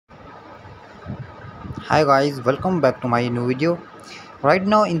Hi guys, welcome back to my new video. Right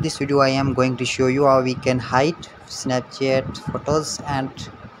now in this video I am going to show you how we can hide Snapchat photos and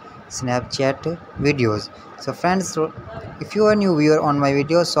Snapchat videos. So friends, if you are a new viewer on my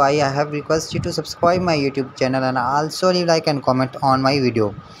video, so I have requested you to subscribe my YouTube channel and also leave like and comment on my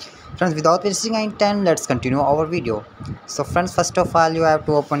video. Friends, without wasting any time, let's continue our video. So friends, first of all you have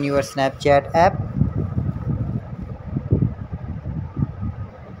to open your Snapchat app.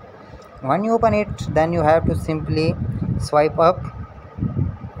 When you open it, then you have to simply swipe up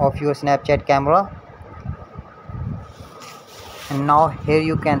of your Snapchat camera, and now here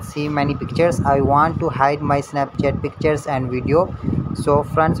you can see many pictures. I want to hide my Snapchat pictures and video. So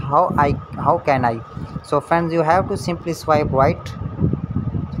friends, how can I? So friends, you have to simply swipe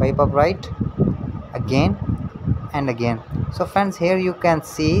up right again and again. So friends, here you can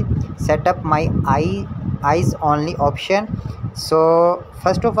see set up my eyes only option. So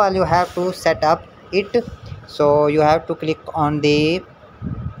first of all you have to set up it. So you have to click on the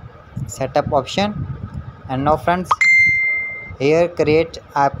setup option, and now friends, here create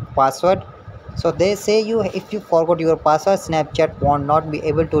a password. So they say you, if you forgot your password, Snapchat won't not be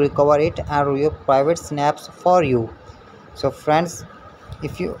able to recover it and your private snaps for you. So friends,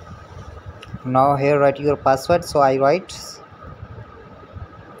 if you now here write your password, so I write.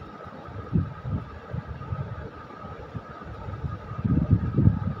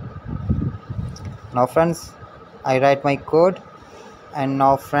 Now friends, I write my code, and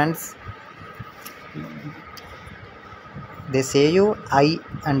now friends, they say you, I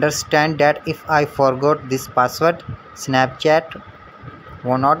understand that if I forgot this password, Snapchat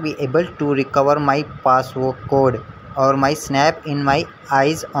will not be able to recover my password code or my snap in my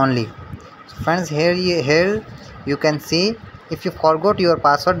eyes only. So friends, here you can see, if you forgot your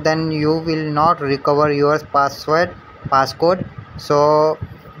password, then you will not recover your passcode. So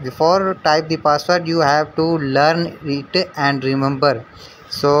before type the password, you have to learn it and remember.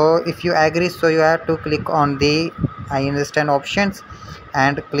 So if you agree, so you have to click on the I understand options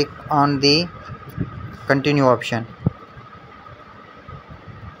and click on the continue option.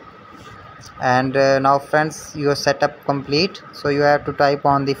 And now friends, your setup complete, so you have to type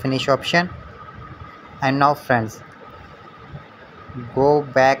on the finish option. And now friends, go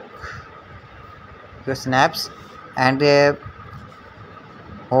back your snaps and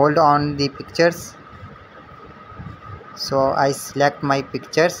hold on the pictures. So I select my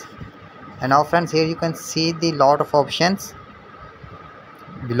pictures, and now friends, here you can see the lot of options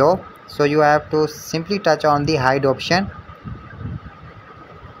below. So you have to simply touch on the hide option.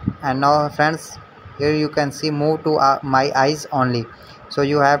 And now friends, here you can see move to my eyes only. So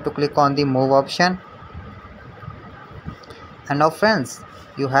you have to click on the move option. And now friends,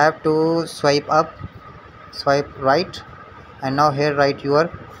 you have to swipe up, swipe right, and now here write your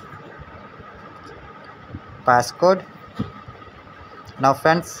passcode. Now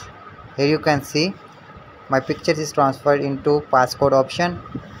friends, here you can see my picture is transferred into passcode option.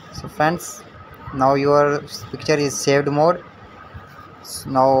 So friends, now your picture is saved mode.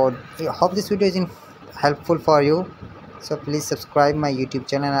 Now I hope this video is helpful for you. So please subscribe my YouTube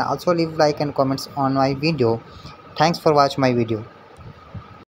channel and also leave like and comments on my video. Thanks for watching my video.